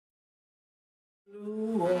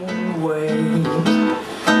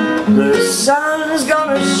The sun's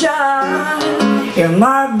gonna shine in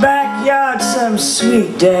my backyard some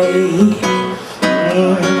sweet day.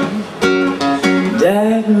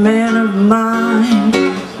 That man of mine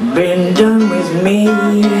been done with me,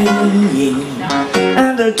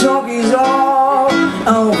 and the talk is all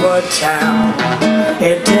over town.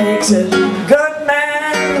 It takes a good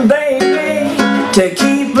man, baby, to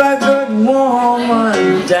keep a good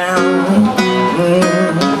woman down.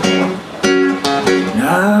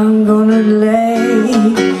 I'm gonna lay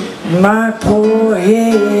my poor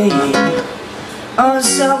head on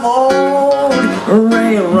some old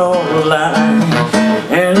railroad line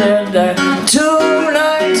and let the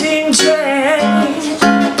 219 train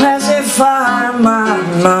pacify my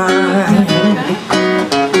mind.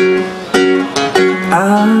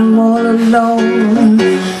 I'm all alone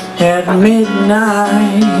at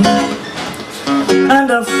midnight and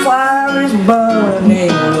the fire is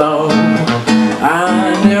burning low.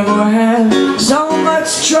 I never had so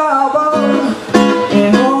much trouble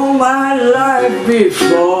in all my life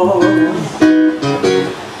before.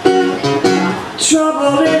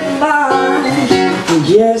 Trouble in mind,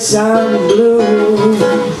 yes I'm blue.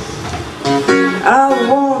 I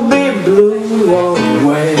won't be blue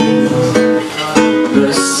always.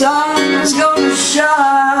 The sun's gonna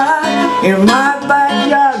shine in my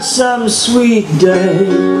backyard some sweet day.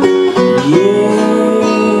 Yeah.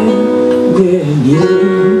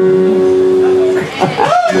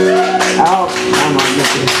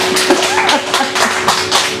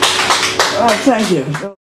 Oh, thank you.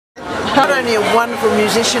 Not only a wonderful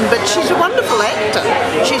musician, but she's a wonderful actor.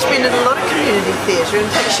 She's been in a lot of community theatre. In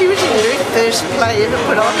fact, she was in the very first play ever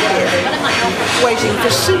put on here, Waiting for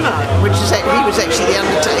Sumo, which is he was actually the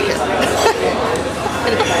undertaker.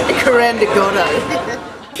 Kuranda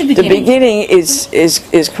Amphitheatre. The beginning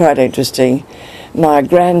is quite interesting. My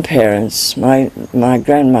grandparents, my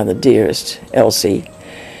grandmother dearest, Elsie,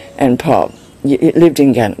 and Pop, lived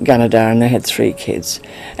in Gunnedah, and they had 3 kids.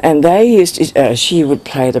 And they used to, she would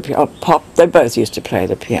play the piano, Pop, they both used to play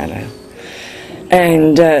the piano.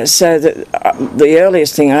 And so the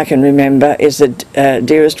earliest thing I can remember is that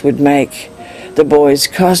Dearest would make the boys'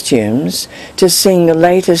 costumes to sing the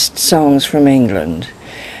latest songs from England.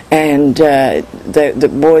 And the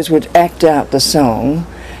boys would act out the song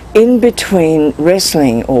in between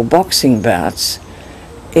wrestling or boxing bouts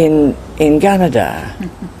in Gunnedah.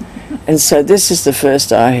 And so this is the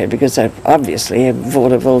first I heard, because they obviously a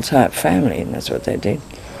vaudeville type family, and that's what they did.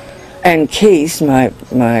 And Keith,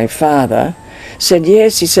 my father, said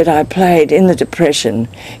yes. He said, I played in the Depression.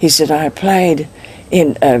 He said, I played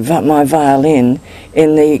in my violin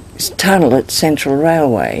in the tunnel at Central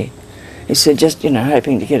Railway. He said, just,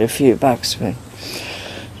 hoping to get a few bucks for.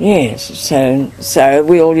 Yes, so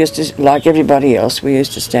we all used to, like everybody else, we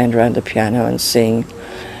used to stand around the piano and sing,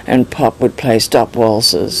 and Pop would play stop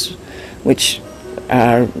waltzes, which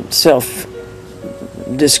are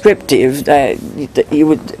self-descriptive.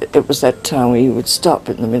 It was that time where you would stop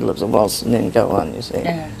in the middle of the waltz and then go on, you see.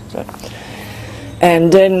 Yeah. So,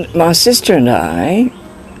 and then my sister and I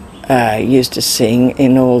used to sing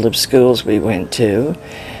in all the schools we went to.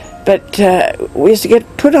 But we used to get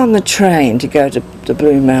put on the train to go to the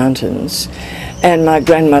Blue Mountains, and my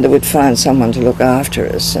grandmother would find someone to look after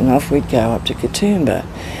us, and off we'd go up to Katoomba.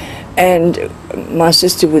 And my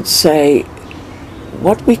sister would say,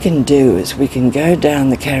 what we can do is we can go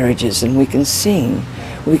down the carriages and we can sing.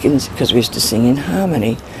 Because we used to sing in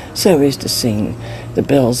harmony. So we used to sing the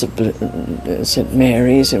bells of St.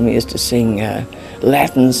 Mary's, and we used to sing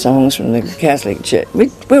Latin songs from the Catholic Church.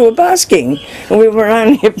 We were busking, and we were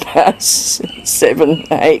only about 7,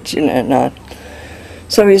 8, 9.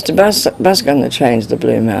 So we used to busk on the train to the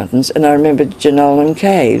Blue Mountains, and I remember Jenolan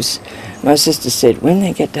Caves. My sister said, when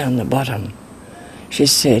they get down the bottom, she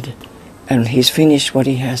said, and he's finished what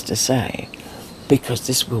he has to say, because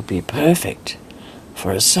this will be perfect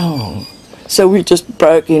for a song. So we just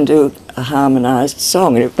broke into a harmonised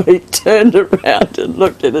song, and everybody turned around and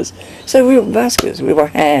looked at us. So we were buskers, we were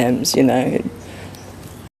hams,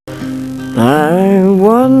 I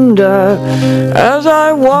wonder, as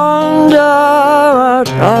I wander out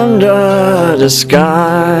under the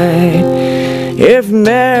sky, if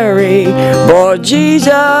Mary bore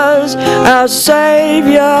Jesus, our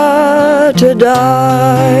Saviour, to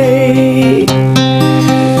die.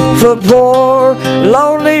 For poor,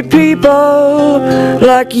 lonely people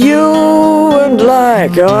like you and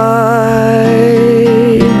like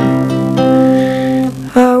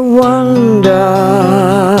I wonder,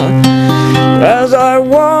 as I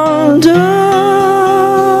wander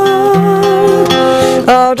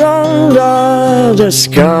out under the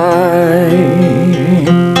sky.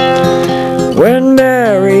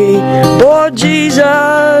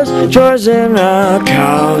 'Twas in a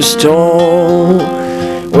cow stall,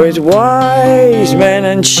 with wise men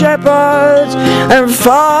and shepherds and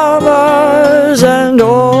farmers and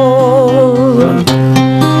all.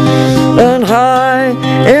 And high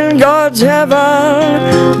in God's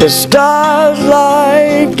heaven the stars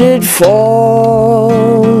like did fall,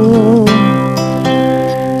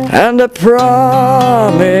 and the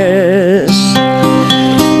promise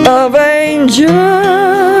of angels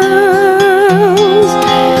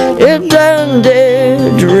it then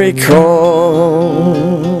did recall.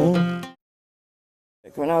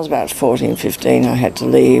 When I was about 14, 15, I had to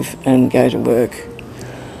leave and go to work,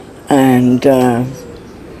 and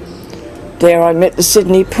there I met the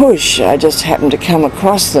Sydney Push. I just happened to come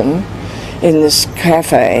across them in this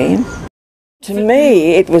cafe. To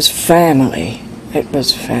me, it was family. It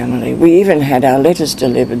was family. We even had our letters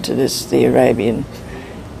delivered to the Arabian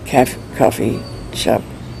coffee shop.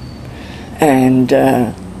 And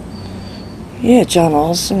yeah, John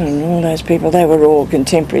Olsen and all those people, they were all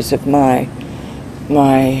contemporaries of my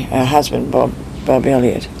husband, Bob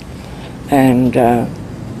Elliott. And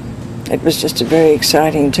it was just a very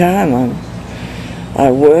exciting time. I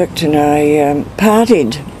worked and I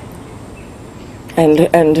partied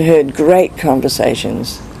and heard great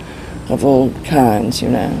conversations of all kinds, you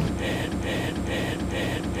know.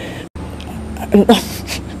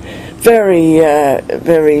 Very,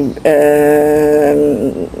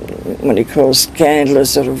 what do you call,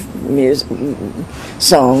 scandalous sort of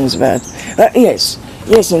songs about. Yes,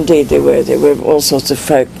 indeed there were. There were all sorts of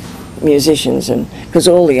folk musicians, and because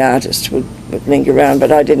all the artists would linger around,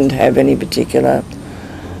 but I didn't have any particular.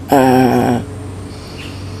 I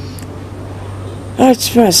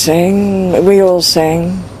sang. We all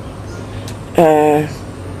sang.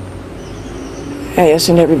 Yes,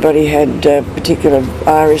 and everybody had particular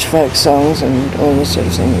Irish folk songs and all this sort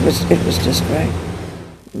of thing. It was just great.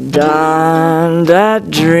 Down that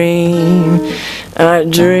dream, I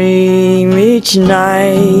dream each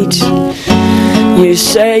night. You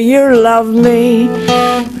say you love me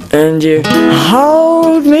and you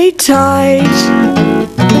hold me tight.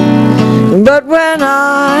 But when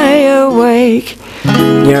I awake,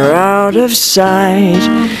 you're out of sight.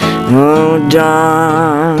 Oh,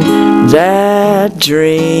 darn that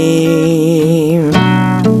dream.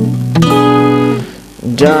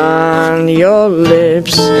 Darn your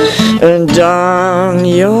lips and darn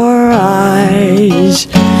your eyes.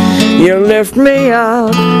 You lift me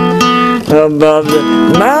up above the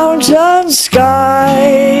mountain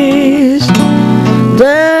skies.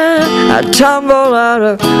 Then I tumble out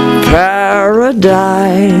of paradise.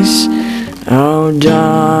 Oh,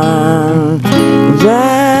 darn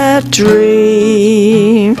that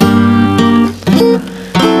dream.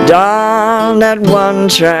 Darn that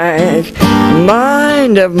one-track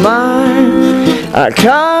mind of mine. I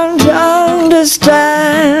can't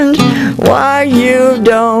understand why you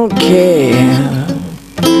don't care.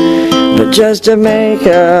 But just to make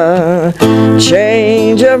a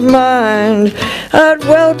change of mind, I'd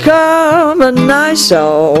welcome a nice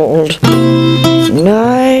old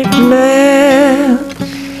nightmare.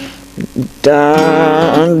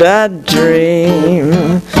 Darn that dream,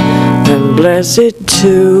 and bless it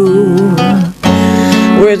too.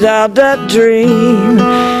 Without that dream,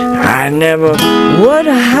 I never would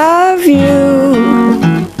have you.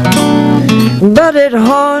 But it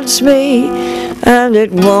haunts me, and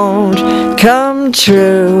it won't come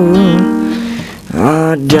true.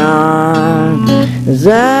 Oh, darn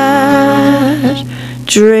that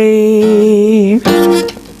dream.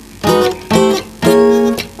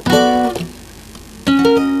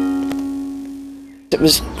 It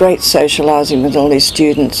was great socialising with all these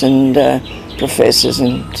students and professors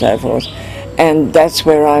and so forth, and that's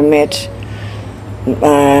where I met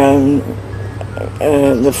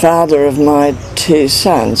the father of my two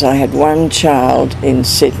sons. I had one child in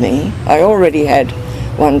Sydney. I already had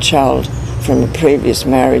one child from a previous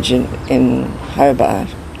marriage in Hobart,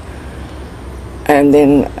 and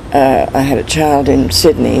then I had a child in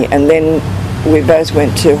Sydney, and then we both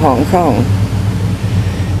went to Hong Kong,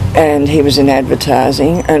 and he was in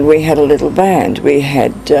advertising, and we had a little band. We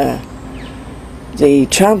had the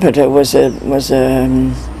trumpeter was a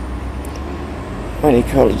what do you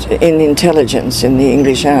call it, in intelligence in the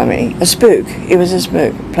English Army, a spook. He was a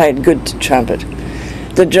spook, played good trumpet.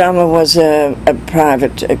 The drummer was a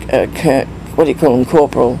private, what do you call him,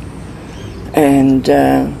 corporal, and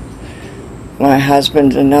my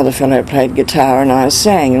husband, another fellow, played guitar, and I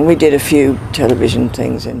sang, and we did a few television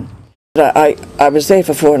things. And I was there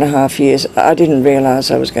for 4.5 years. I didn't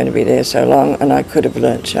realise I was going to be there so long, and I could have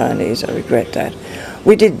learnt Chinese. I regret that.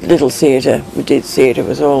 We did little theatre. We did theatre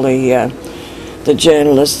with all the the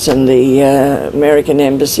journalists and the American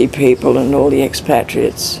embassy people and all the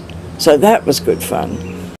expatriates. So that was good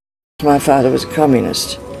fun. My father was a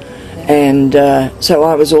communist, and so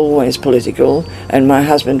I was always political, and my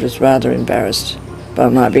husband was rather embarrassed by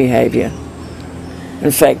my behaviour. In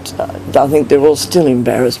fact, I think they're all still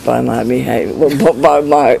embarrassed by my behaviour, well, by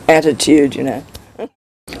my attitude, you know.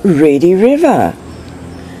 Reedy River.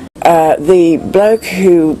 The bloke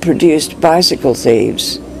who produced Bicycle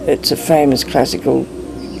Thieves, it's a famous classical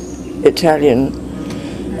Italian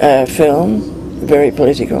film, very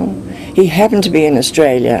political. He happened to be in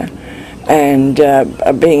Australia, and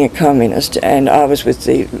being a communist, and I was with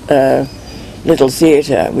the little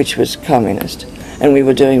theatre, which was communist, and we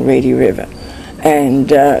were doing Reedy River. And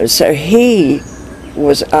so he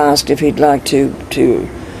was asked if he'd like to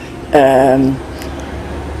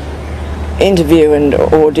interview and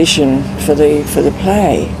audition for the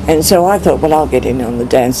play. And so I thought, well, I'll get in on the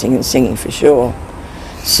dancing and singing for sure.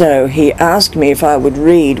 So he asked me if I would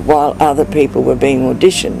read while other people were being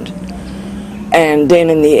auditioned. And then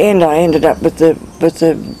in the end I ended up with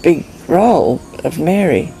the big role of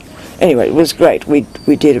Mary. Anyway, it was great. We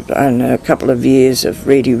did, I don't know, a couple of years of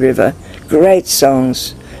Reedy River. Great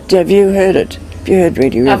songs. Have you heard it? Have you heard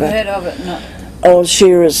Reedy River? I've heard of it, no. Old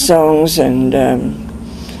Shearer's songs, and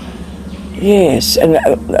yes, and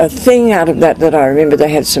a thing out of that I remember, they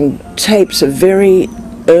had some tapes of very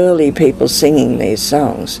early people singing these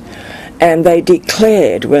songs, and they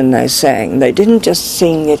declared when they sang. They didn't just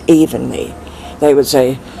sing it evenly. They would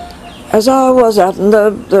say, "As I was out in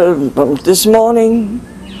this morning,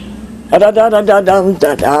 da da da da da da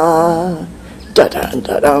da da." Da da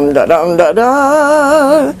da da da da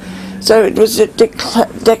da. So it was a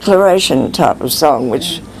declaration type of song,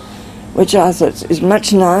 which I thought is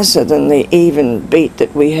much nicer than the even beat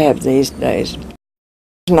that we have these days.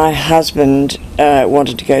 My husband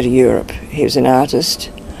wanted to go to Europe. He was an artist,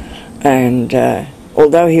 and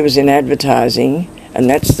although he was in advertising, and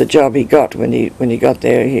that's the job he got when he got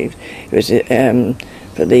there, he was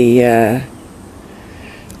for the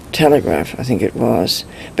Telegraph, I think it was,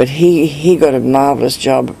 but he got a marvellous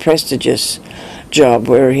job, a prestigious job,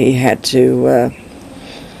 where he had to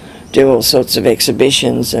do all sorts of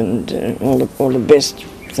exhibitions and all the best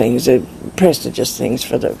things, prestigious things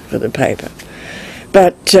for the paper.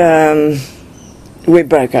 But we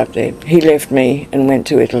broke up there. He left me and went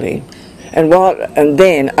to Italy, and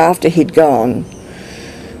then after he'd gone,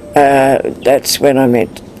 that's when I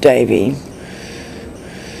met Davy.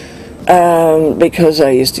 Because I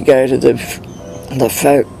used to go to the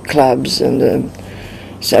folk clubs and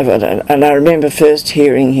so forth, and I remember first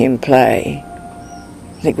hearing him play.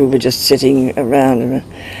 I think we were just sitting around,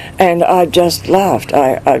 and I just laughed.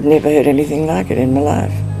 I've never heard anything like it in my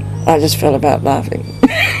life. I just fell about laughing.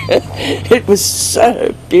 It was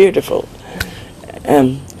so beautiful,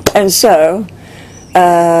 and so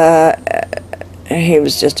he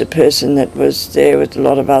was just a person that was there with a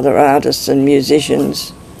lot of other artists and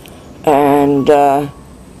musicians. And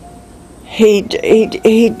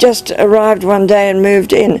he just arrived one day and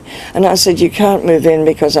moved in, and I said, "You can't move in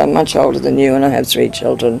because I'm much older than you and I have 3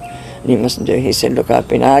 children, and you mustn't do." He said, "Look, I've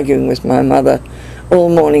been arguing with my mother all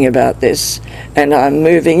morning about this, and I'm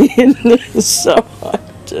moving in, so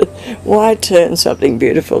why turn something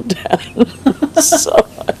beautiful down?" So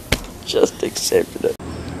I just accepted it.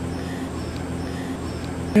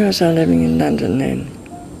 Where was I living in London then?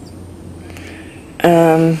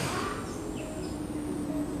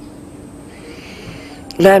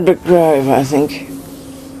 Ladbroke Grove, I think.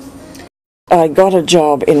 I got a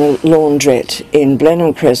job in a laundrette in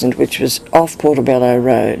Blenheim Crescent, which was off Portobello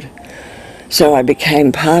Road. So I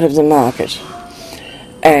became part of the market.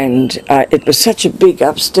 And it was such a big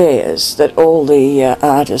upstairs that all the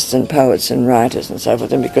artists and poets and writers and so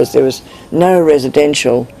forth, and because there was no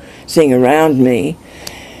residential thing around me,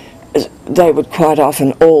 they would quite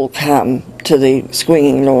often all come to the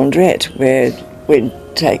swinging laundrette where we'd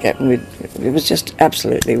take it, and it was just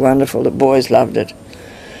absolutely wonderful. The boys loved it.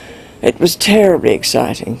 It was terribly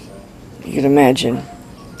exciting. You could imagine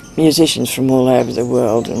musicians from all over the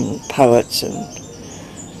world and poets, and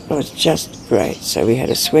it was just great. So we had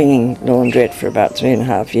a swinging laundrette for about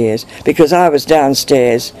 3.5 years, because I was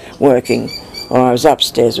downstairs working while I was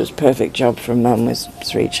upstairs. It was a perfect job for a mum with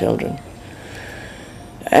 3 children.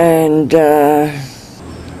 And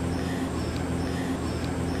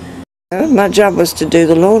my job was to do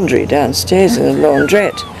the laundry downstairs in the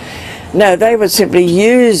laundrette. No, they would simply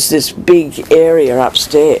use this big area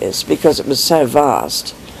upstairs because it was so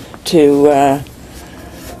vast to,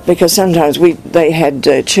 because sometimes they had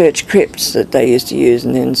church crypts that they used to use,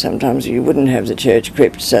 and then sometimes you wouldn't have the church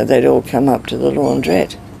crypt, so they'd all come up to the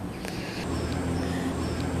laundrette.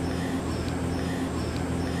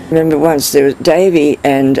 remember once there was Davy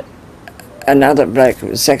and another bloke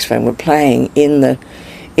with a saxophone were playing in the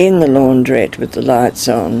laundrette with the lights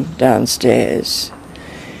on downstairs.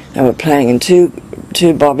 They were playing, and two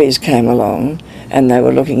bobbies came along, and they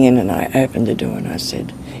were looking in, and I opened the door and I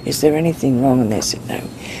said, "Is there anything wrong?" And they said, "No,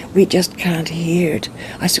 we just can't hear it."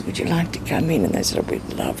 I said, "Would you like to come in?" And they said, "Oh,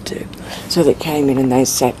 we'd love to." So they came in and they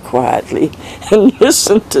sat quietly and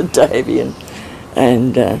listened to Davy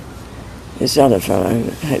and this other fellow,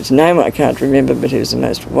 his name I can't remember, but he was the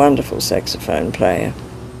most wonderful saxophone player.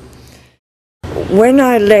 When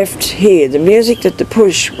I left here, the music that the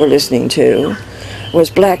Push were listening to was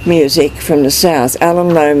black music from the south,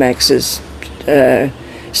 Alan Lomax's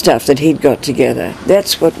stuff that he'd got together.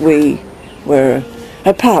 That's what we were,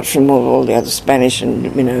 apart from all the other Spanish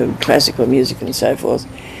and, you know, classical music and so forth.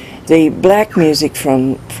 The black music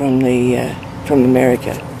from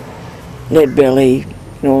America, Lead Belly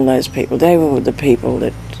and all those people, they were the people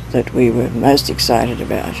that we were most excited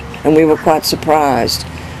about. And we were quite surprised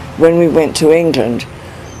when we went to England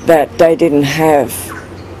that they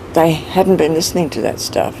hadn't been listening to that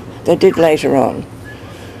stuff. They did later on.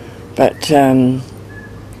 But,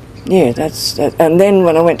 yeah, that's that. And then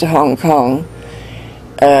when I went to Hong Kong,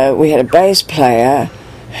 we had a bass player,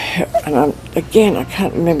 and I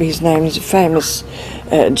can't remember his name. He's a famous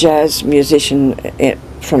jazz musician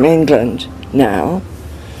from England now.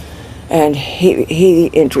 And he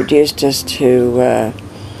introduced us to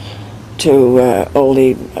all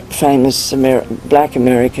the famous black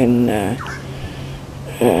American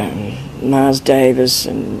Miles Davis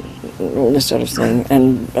and all this sort of thing,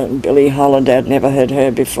 and Billie Holiday. I'd never heard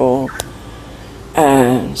her before.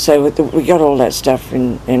 So we got all that stuff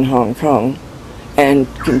in Hong Kong and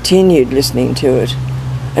continued listening to it.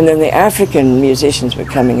 And then the African musicians were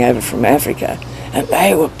coming over from Africa, and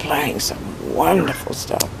they were playing some wonderful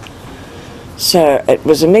stuff. So it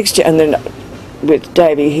was a mixture. And then with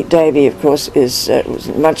Davy, of course, was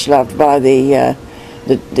much loved by the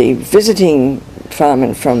visiting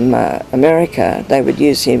firemen from America. They would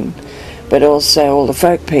use him, but also all the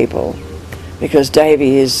folk people, because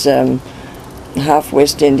Davy is half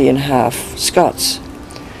West Indian, half Scots.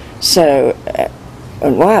 So,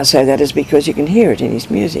 and why I say that is because you can hear it in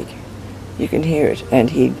his music. You can hear it.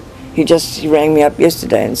 And he rang me up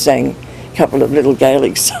yesterday and sang a couple of little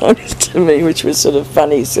Gaelic songs to me, which was sort of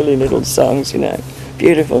funny, silly little songs, you know.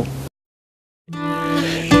 Beautiful.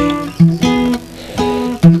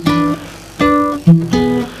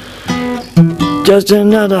 Just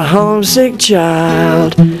another homesick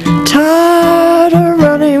child, tired of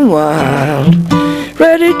running wild,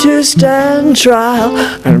 ready to stand trial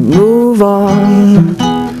and move on.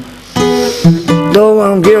 Though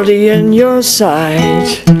I'm guilty in your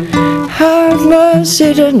sight, have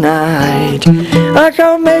mercy tonight. I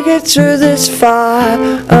can't make it through this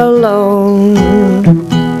fire alone.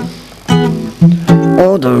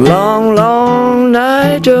 Oh, the long, long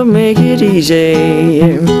night will make it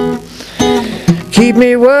easy. Keep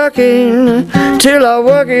me working till I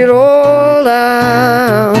work it all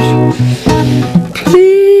out.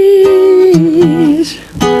 Please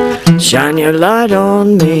shine your light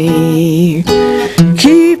on me.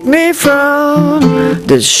 Keep me from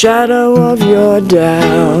the shadow of your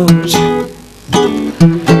doubt.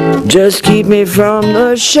 Just keep me from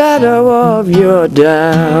the shadow of your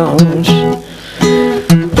doubt.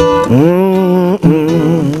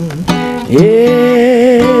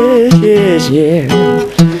 Yes, yes, yeah.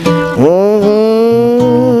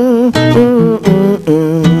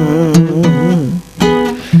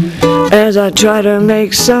 As I try to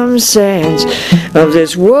make some sense of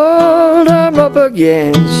this world I'm up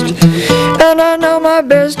against, and I know my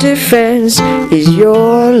best defense is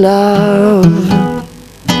your love.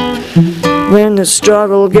 When the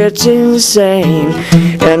struggle gets insane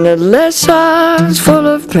and the left heart's full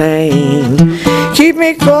of pain, keep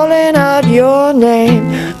me calling out your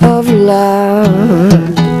name of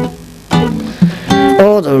love.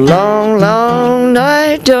 Oh, the long, long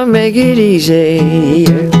night don't make it easy.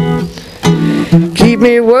 Keep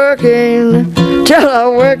me working till I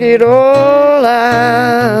work it all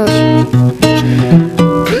out.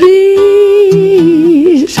 Please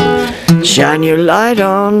shine your light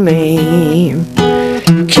on me.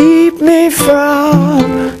 Keep me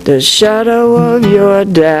from the shadow of your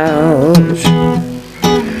doubt.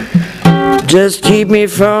 Just keep me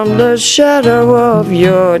from the shadow of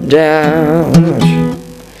your doubt.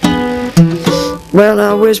 Well,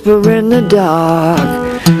 I whisper in the dark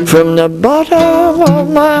from the bottom of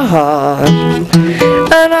my heart,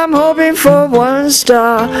 and I'm hoping for one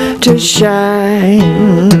star to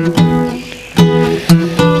shine.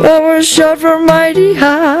 I was shot from mighty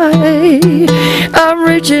high. I'm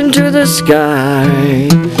reaching to the sky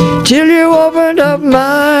till you opened up my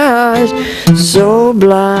eyes, so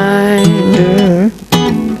blind.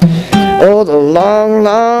 Oh, the long,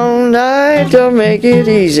 long night don't make it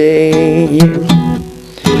easy.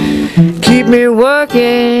 Keep me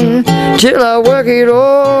working till I work it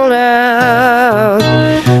all out.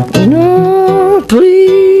 No,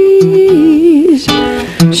 please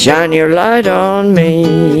shine your light on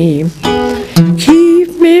me.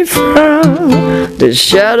 Keep me from the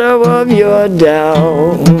shadow of your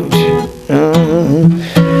doubt.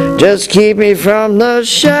 Just keep me from the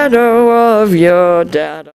shadow of your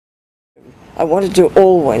doubt. I wanted to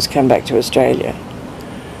always come back to Australia,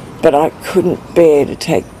 but I couldn't bear to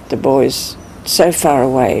take the boys so far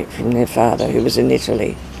away from their father, who was in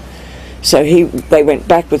Italy. So they went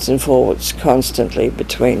backwards and forwards constantly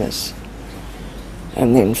between us.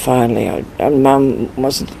 And then finally, Mum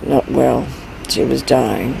wasn't not well. She was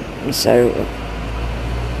dying. And so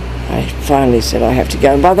I finally said, I have to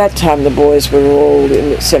go. And by that time, the boys were all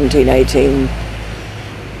in 17, 18,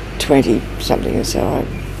 20 something. And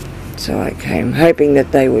so I came, hoping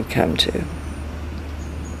that they would come too.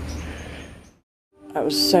 I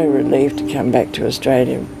was so relieved to come back to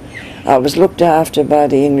Australia. I was looked after by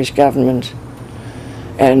the English government,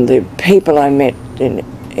 and the people I met in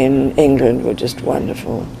England were just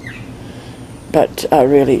wonderful. But I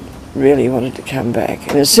really, really wanted to come back.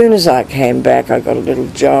 And as soon as I came back, I got a little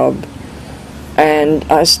job, and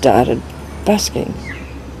I started busking.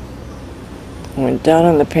 I went down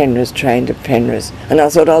on the Penrith train to Penrith, and I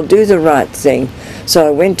thought I'll do the right thing. So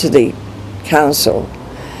I went to the council,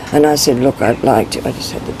 and I said, look, I'd like to, I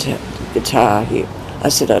just had the guitar here. I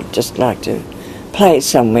said, I'd just like to play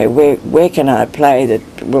somewhere. Where can I play that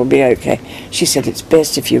will be okay? She said, it's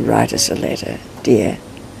best if you write us a letter, dear.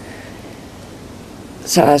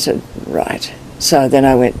 So I said, right. So then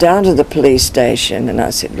I went down to the police station, and I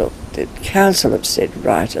said, look, the council have said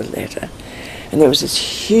write a letter. And there was this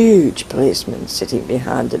huge policeman sitting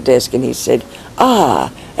behind the desk, and he said,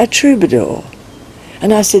 a troubadour.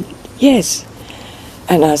 And I said, yes.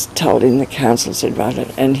 And I told him the council said, right.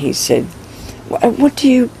 And he said, what do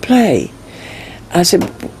you play? I said,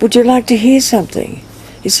 would you like to hear something?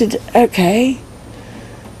 He said, okay.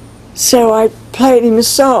 So I played him a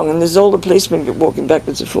song, and there's all the policemen walking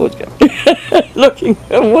backwards and forwards going, looking,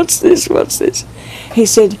 what's this, what's this? He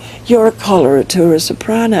said, you're a coloratura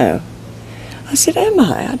soprano. I said, am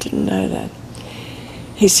I? I didn't know that.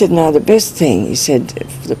 He said, no, the best thing, he said,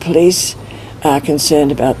 if the police are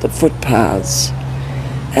concerned about the footpaths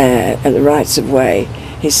and the rights of way,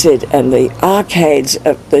 he said, and the arcades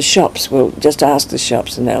of the shops, will just ask the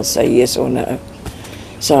shops and they'll say yes or no.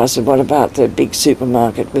 So I said, what about the big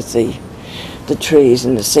supermarket with the trees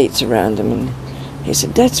and the seats around them? And he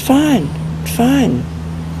said, that's fine, fine.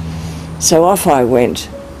 So off I went,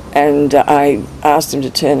 and I asked them to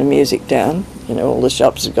turn the music down. You know, all the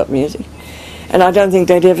shops have got music. And I don't think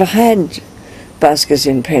they'd ever had buskers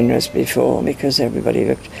in Penrith before, because everybody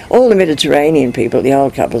looked... All the Mediterranean people, the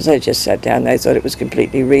old couples, they just sat down. They thought it was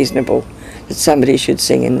completely reasonable that somebody should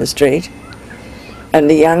sing in the street. And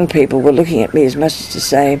the young people were looking at me as much as to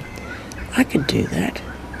say, I could do that.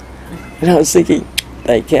 And I was thinking,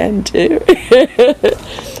 they can too.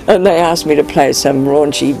 And they asked me to play some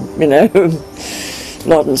raunchy, you know,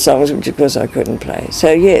 modern songs, which of course I couldn't play.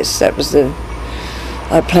 So yes, that was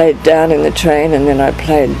I played down in the train, and then I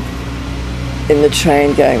played in the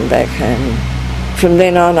train going back home. From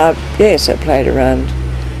then on, I played around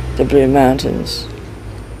the Blue Mountains.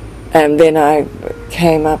 And then I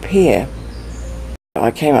came up here.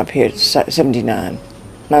 I came up here at 79.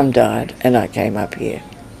 Mum died, and I came up here.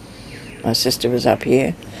 My sister was up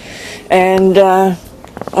here. And I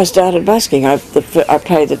started busking. I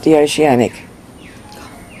played at the Oceanic.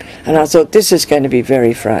 And I thought, this is going to be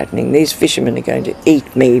very frightening. These fishermen are going to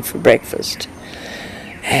eat me for breakfast.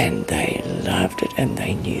 And they loved it, and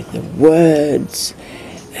they knew the words.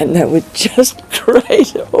 And they were just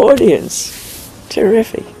great audience.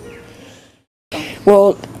 Terrific.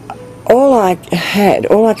 Well, all I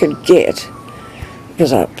could get,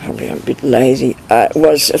 because I'm probably a bit lazy,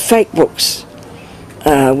 was fake books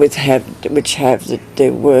which have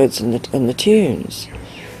the words and the tunes.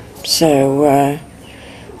 So,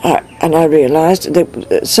 and I realised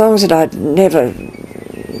that songs that I'd never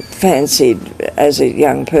fancied as a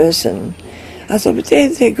young person, I thought, but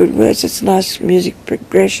they're good words, it's nice music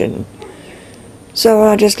progression. So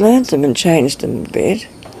I just learned them and changed them a bit.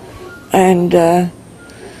 And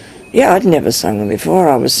I'd never sung them before.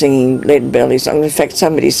 I was singing Lead Belly songs. In fact,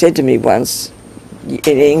 somebody said to me once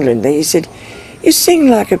in England, he said, you sing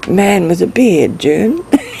like a man with a beard, June.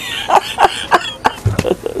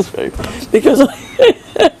 do, because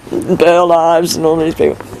Burl Ives and all these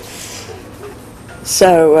people.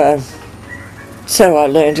 So I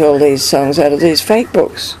learnt all these songs out of these fake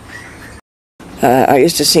books. I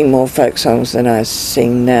used to sing more folk songs than I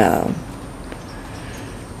sing now.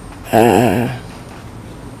 I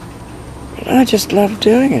just loved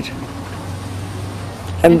doing it.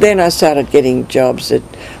 And then I started getting jobs at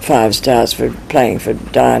 5 Stars for playing for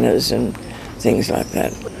diners and things like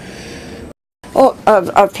that. Oh,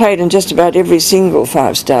 I've played in just about every single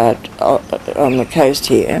 5-star on the coast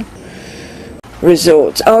here.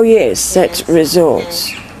 Resorts. Oh yes, that's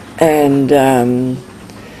resorts. And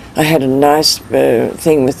I had a nice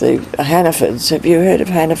thing with the Hannafords. Have you heard of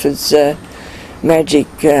Hannafords Magic?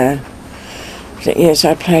 Yes,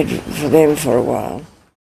 I played for them for a while.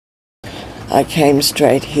 I came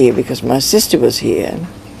straight here because my sister was here,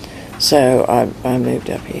 so I moved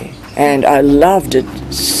up here. And I loved it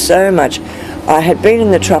so much. I had been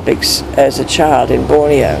in the tropics as a child in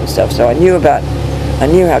Borneo and stuff, so I knew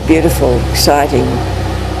how beautiful, exciting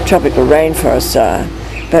tropical rainforests are.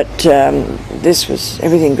 But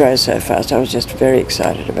everything grows so fast. I was just very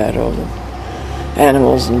excited about all the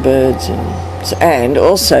animals and birds, and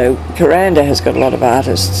also Kuranda has got a lot of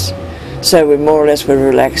artists, so we're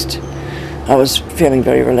relaxed. I was feeling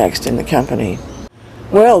very relaxed in the company.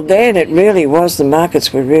 Well, then it really was, the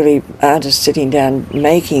markets were really artists sitting down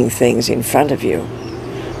making things in front of you.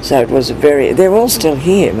 So it was they're all still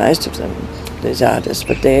here, most of them, these artists,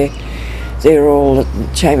 but they're all at the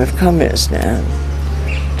Chamber of Commerce now,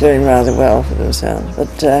 doing rather well for themselves.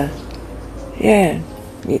 But yeah,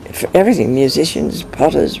 for everything, musicians,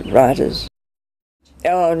 potters, writers.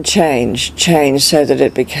 Oh, and change so that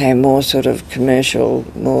it became more sort of commercial,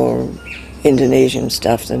 more Indonesian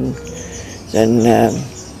stuff than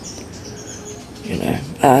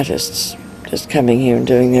artists just coming here and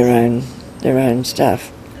doing their own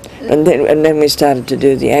stuff. And then we started to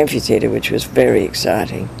do the amphitheatre, which was very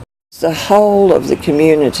exciting. The whole of the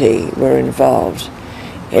community were involved.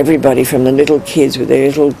 Everybody from the little kids with their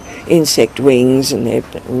little insect wings and their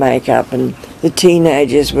makeup, and the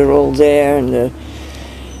teenagers were all there, and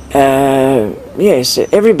yes,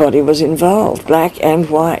 everybody was involved, black and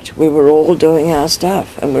white. We were all doing our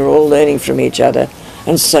stuff, and we were all learning from each other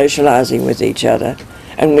and socialising with each other.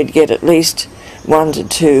 And we'd get at least 1 to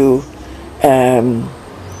 2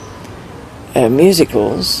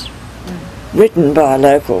 musicals written by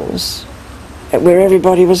locals where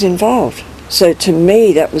everybody was involved. So to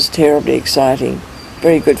me that was terribly exciting,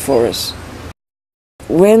 very good for us.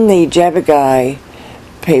 When the Jabbergai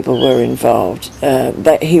people were involved,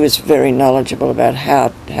 he was very knowledgeable about how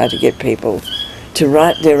to get people to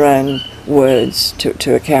write their own words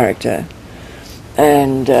to a character,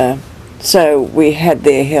 and so we had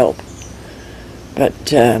their help.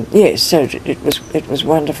 But yes, so it was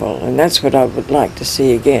wonderful, and that's what I would like to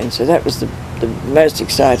see again. So that was the most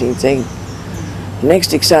exciting thing. The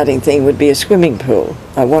next exciting thing would be a swimming pool.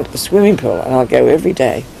 I want a swimming pool, and I'll go every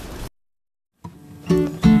day.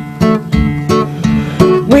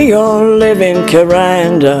 We all live in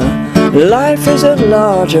Kuranda, life is a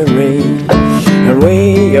lottery, and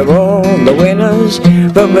we are all the winners,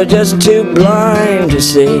 but we're just too blind to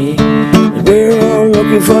see. We're all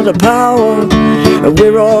looking for the power, and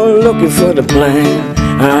we're all looking for the plan.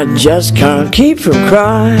 I just can't keep from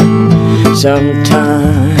crying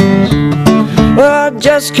sometimes. I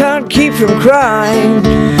just can't keep from crying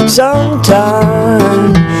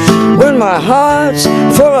sometimes. When my heart's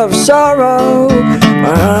full of sorrow,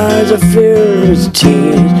 my eyes are filled with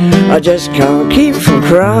tears, I just can't keep from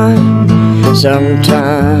crying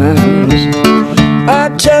sometimes. I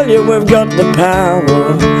tell you, we've got the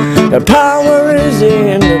power. The power is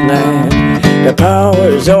in the land. The power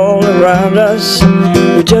is all around us.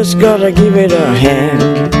 We just gotta give it a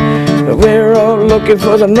hand. But we're all looking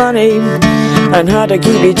for the money and how to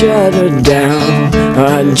keep each other down.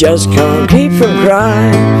 I just can't keep from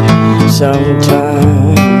crying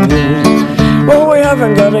sometimes. Well, we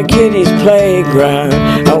haven't got a kiddies playground,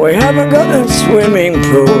 and we haven't got a swimming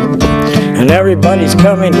pool, and everybody's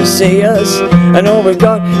coming to see us, and all we've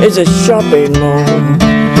got is a shopping mall.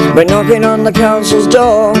 We're knocking on the council's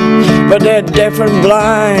door, but they're deaf and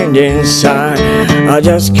blind inside. I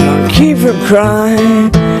just can't keep from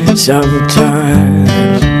crying sometimes.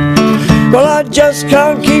 Well, I just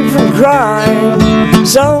can't keep from crying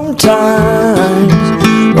sometimes.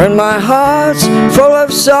 When my heart's full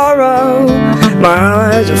of sorrow, my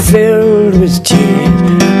eyes are filled with tears,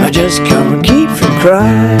 I just can't keep from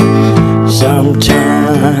crying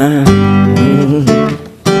sometimes.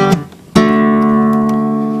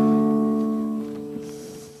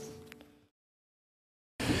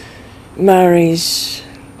 Murray's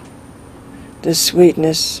the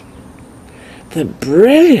sweetness, the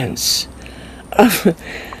brilliance.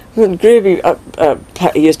 When Groovy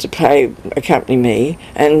used to accompany me,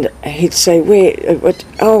 and he'd say,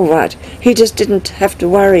 oh right, he just didn't have to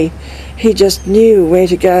worry. He just knew where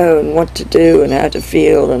to go and what to do and how to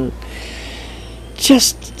feel, and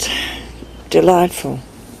just delightful.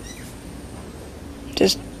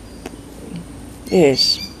 Just,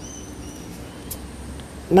 yes.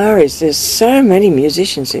 Murray's, there's so many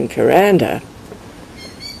musicians in Kuranda.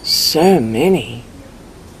 So many.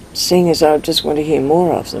 Singers, I just want to hear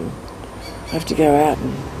more of them. I have to go out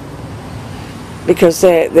and... Because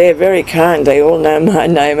they're very kind. They all know my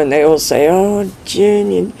name and they all say, oh,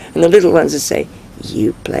 June. And the little ones will say,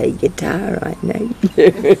 you play guitar, I know.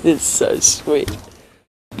 It's so sweet.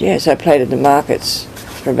 Yes, I played at the markets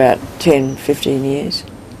for about 10, 15 years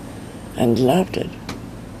and loved it.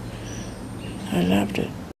 I loved it.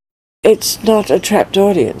 It's not a trapped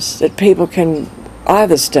audience, that people can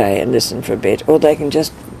either stay and listen for a bit or they can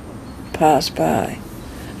just pass by.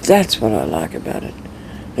 That's what I like about it.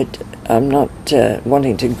 I'm not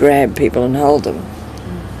wanting to grab people and hold them.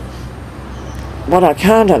 What I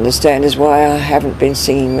can't understand is why I haven't been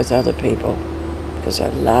singing with other people, because I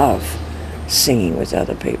love singing with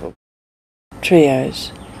other people.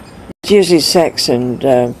 Trios. It's usually sax and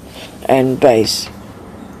bass.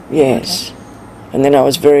 Yes. Okay. And then I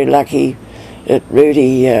was very lucky that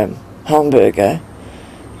Rudy Homburger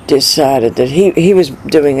decided that he was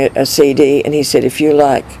doing a CD, and he said, if you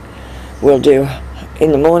like, we'll do,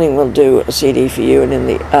 in the morning we'll do a CD for you, and in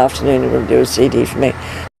the afternoon we'll do a CD for me.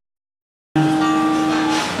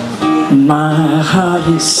 My heart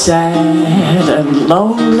is sad and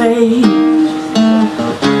lonely,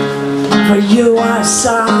 for you I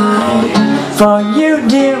sigh, for you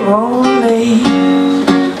dear only.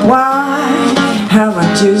 Why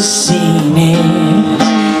haven't you seen it?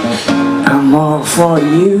 I'm all for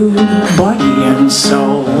you, body and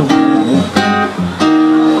soul.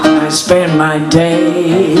 I spend my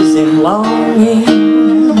days in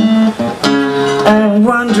longing and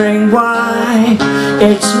wondering why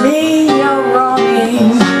it's me you're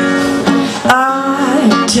wronging.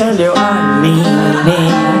 I tell you I mean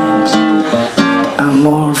it. I'm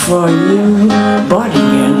all for you, body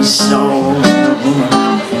and soul.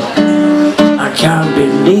 I can't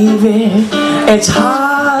believe it, it's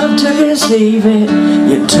hard to believe it.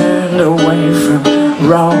 You turned away from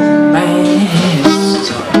romance.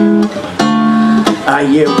 Are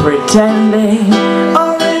you pretending,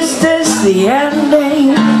 or is this the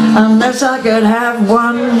ending? Unless I could have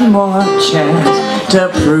one more chance to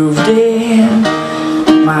prove, dear,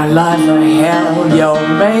 my life a hell you're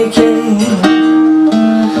making.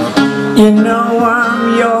 You know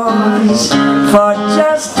I'm yours for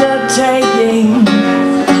just a taking.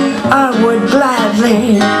 I would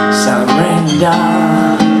gladly surrender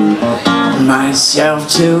myself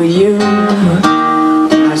to you.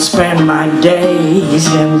 I spend my days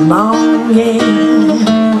in longing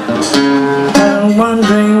and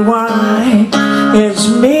wondering why it's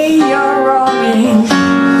me you're wronging.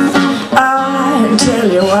 I tell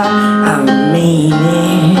you what, I mean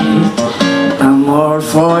it. I'm all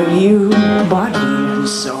for you, body and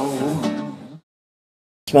soul.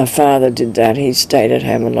 My father did that. He stayed at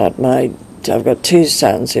home a lot. I've got two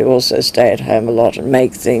sons who also stay at home a lot and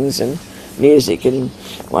make things and music, and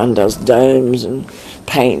one does domes and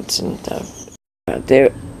paints and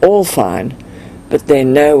they're all fine, but they're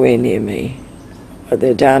nowhere near me.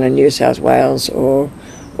 They're down in New South Wales or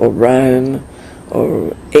Rome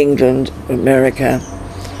or England, America,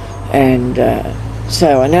 and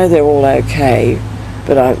so I know they're all okay,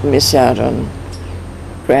 but I miss out on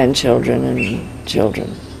grandchildren and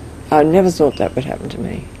children. I never thought that would happen to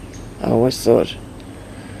me. I always thought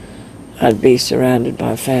I'd be surrounded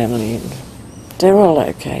by family, and they're all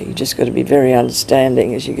okay. You just got to be very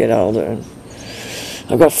understanding as you get older. And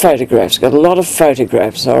I've got photographs, got a lot of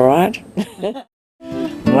photographs, all right?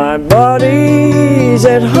 My body's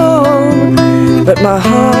at home, but my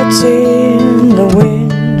heart's in the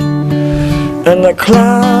wind, and the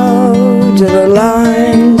clouds are the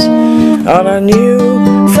lines on a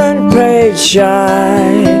new front page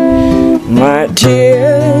shine. My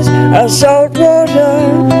tears are salt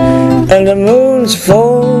water, and the moon's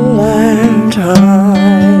full and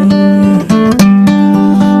high.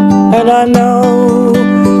 And I know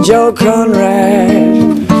Joe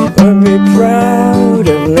Conrad would be proud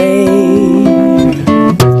of me.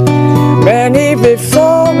 Many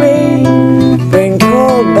before me been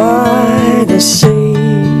called by the sea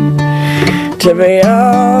to be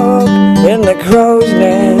up in the crow's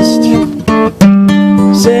nest,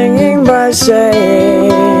 singing by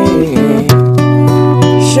saying,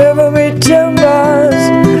 shiver me till me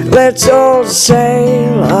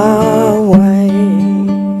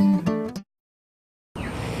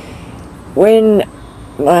when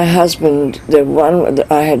my husband,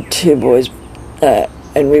 I had 2 boys,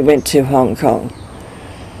 and we went to Hong Kong.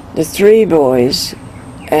 The 3 boys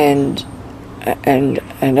and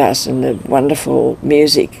us, and the wonderful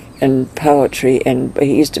music and poetry, and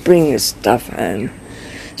he used to bring this stuff home,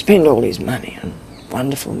 spend all his money on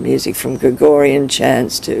wonderful music from Gregorian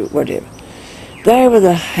chants to whatever. They were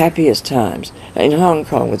the happiest times in Hong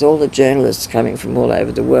Kong, with all the journalists coming from all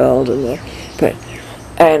over the world,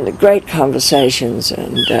 and great conversations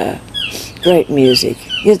and great music.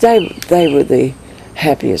 Yeah, they were the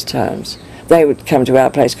happiest times. They would come to our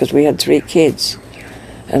place because we had 3 kids,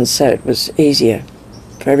 and so it was easier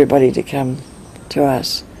for everybody to come to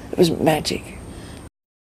us. It was magic.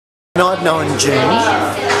 I've known June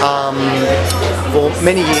for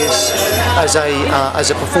many years as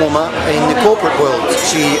a performer in the corporate world.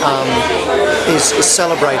 She is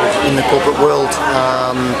celebrated in the corporate world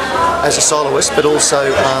as a soloist, but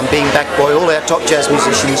also being backed by all our top jazz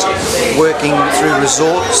musicians, working through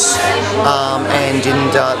resorts and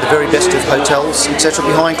in the very best of hotels, etc.,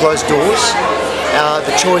 behind closed doors.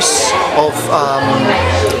 The choice of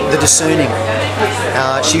the discerning.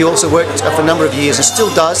 She also worked for a number of years, and still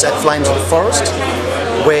does, at Flames of the Forest,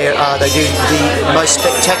 where they do the most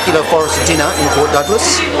spectacular forest dinner in Port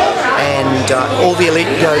Douglas, and all the elite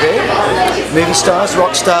go there, movie stars,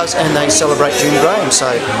 rock stars, and they celebrate Joon Graham.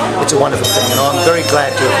 So it's a wonderful thing, and I'm very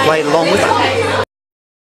glad to have played along with her.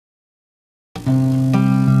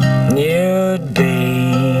 You'd be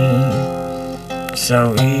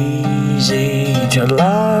so easy to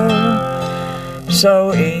love,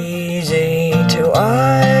 so easy to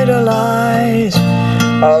idolize,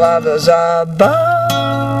 all others are above.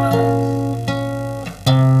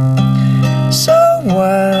 So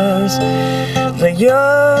was the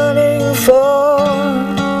yearning for,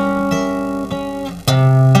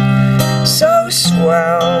 so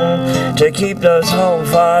swell to keep those home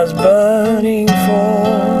fires burning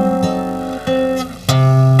for.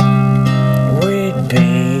 We'd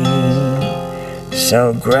be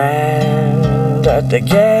so grand at the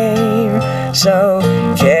game, so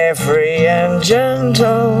carefree and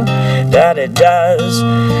gentle, that it does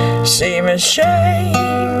seem a shame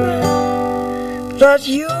that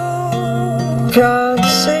you can't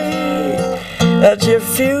see that your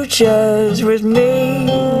future's with me,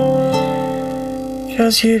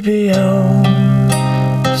 'cause you'd be home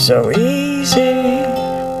so easy.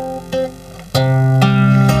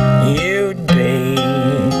 You'd be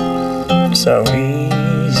so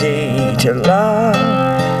easy to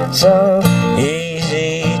love, so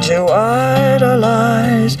easy to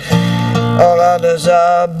idolize, all others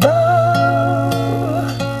are above.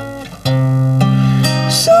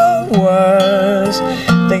 So was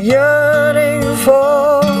the yearning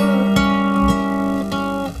for,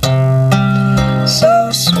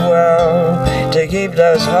 so swell to keep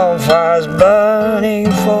those home fires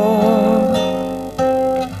burning for.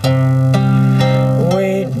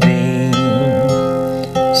 We'd be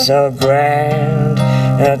so grand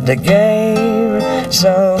at the game,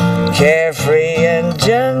 so carefree and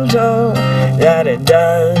gentle, that it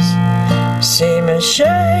does seem a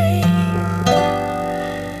shame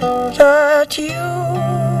that you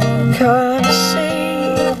can't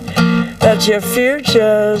see that your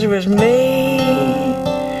future's with me,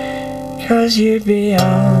 'cause you'd be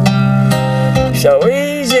on so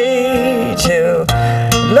easy to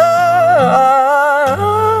love.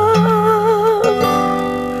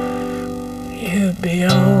 You'd be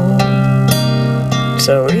on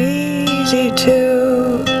so easy to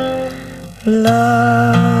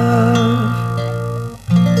love.